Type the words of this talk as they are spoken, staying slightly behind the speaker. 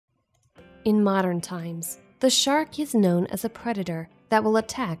In modern times, the shark is known as a predator that will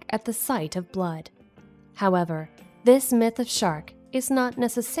attack at the sight of blood. However, this myth of shark is not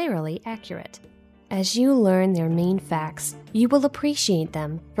necessarily accurate. As you learn their main facts, you will appreciate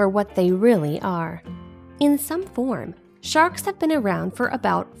them for what they really are. In some form, sharks have been around for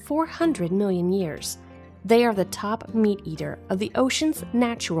about 400 million years. They are the top meat eater of the ocean's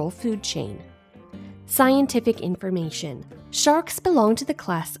natural food chain. Scientific information: sharks belong to the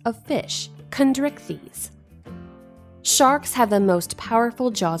class of fish, chondrichthyes. Sharks have the most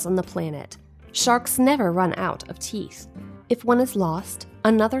powerful jaws on the planet. Sharks never run out of teeth. If one is lost,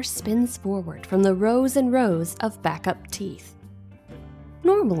 another spins forward from the rows and rows of backup teeth.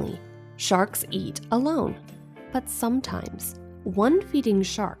 Normally, sharks eat alone, but sometimes one feeding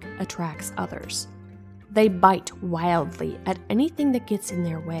shark attracts others. They bite wildly at anything that gets in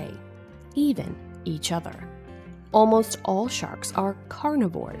their way, even each other. Almost all sharks are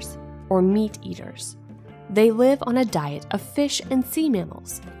carnivores, or meat eaters. They live on a diet of fish and sea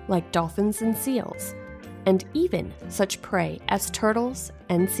mammals, like dolphins and seals, and even such prey as turtles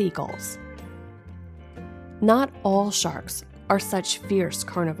and seagulls. Not all sharks are such fierce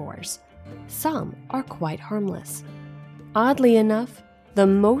carnivores. Some are quite harmless. Oddly enough, the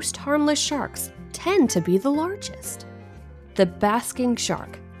most harmless sharks tend to be the largest. The basking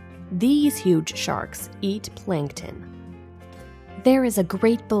shark. These huge sharks eat plankton. There is a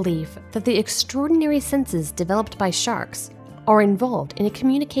great belief that the extraordinary senses developed by sharks are involved in a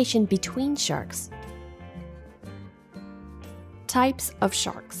communication between sharks. Types of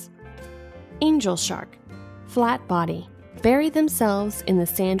sharks. Angel shark. Flat body. Bury themselves in the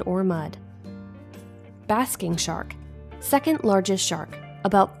sand or mud. Basking shark. Second largest shark,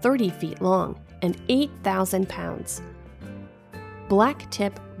 about 30 feet long and 8,000 pounds. Black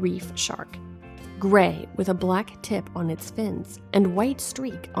tip reef shark. Gray with a black tip on its fins and white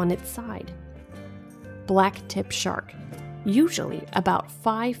streak on its side. Black tip shark, usually about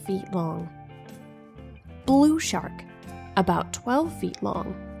 5 feet long. Blue shark, about 12 feet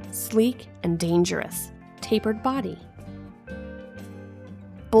long, sleek and dangerous, tapered body.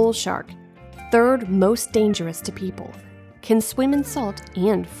 Bull shark, third most dangerous to people, can swim in salt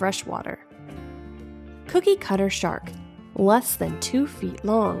and fresh water. Cookie cutter shark, less than 2 feet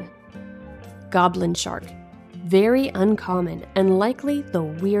long. Goblin shark, very uncommon and likely the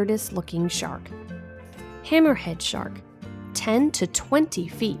weirdest looking shark. Hammerhead shark, 10 to 20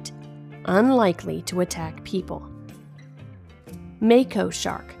 feet, unlikely to attack people. Mako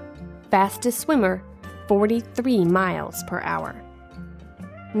shark, fastest swimmer, 43 miles per hour.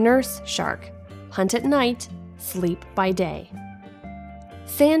 Nurse shark, hunt at night, sleep by day.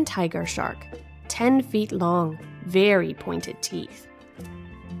 Sand tiger shark, 10 feet long, very pointed teeth.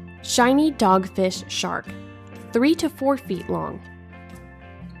 Shiny dogfish shark, 3 to 4 feet long.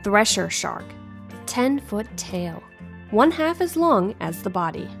 Thresher shark, 10-foot tail, 1/2 as long as the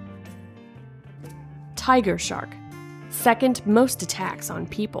body. Tiger shark, second most attacks on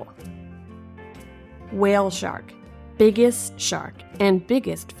people. Whale shark, biggest shark and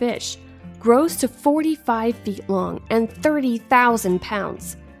biggest fish, grows to 45 feet long and 30,000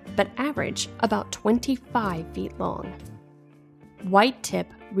 pounds, but average about 25 feet long. White tip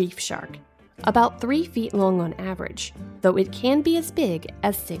reef shark, about 3 feet long on average, though it can be as big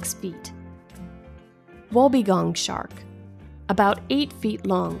as 6 feet. Wobbegong shark, about 8 feet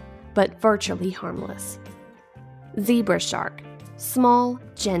long, but virtually harmless. Zebra shark, small,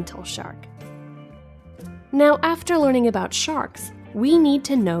 gentle shark. Now, after learning about sharks, we need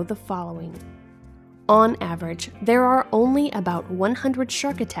to know the following. On average, there are only about 100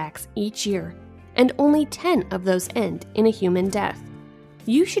 shark attacks each year, and only 10 of those end in a human death.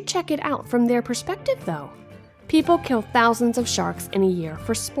 You should check it out from their perspective, though. People kill thousands of sharks in a year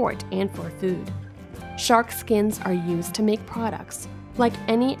for sport and for food. Shark skins are used to make products, like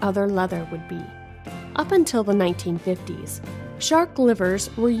any other leather would be. Up until the 1950s, shark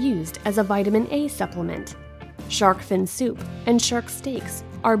livers were used as a vitamin A supplement. Shark fin soup and shark steaks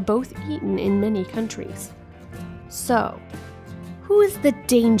are both eaten in many countries. So, who is the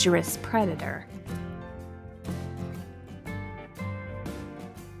dangerous predator?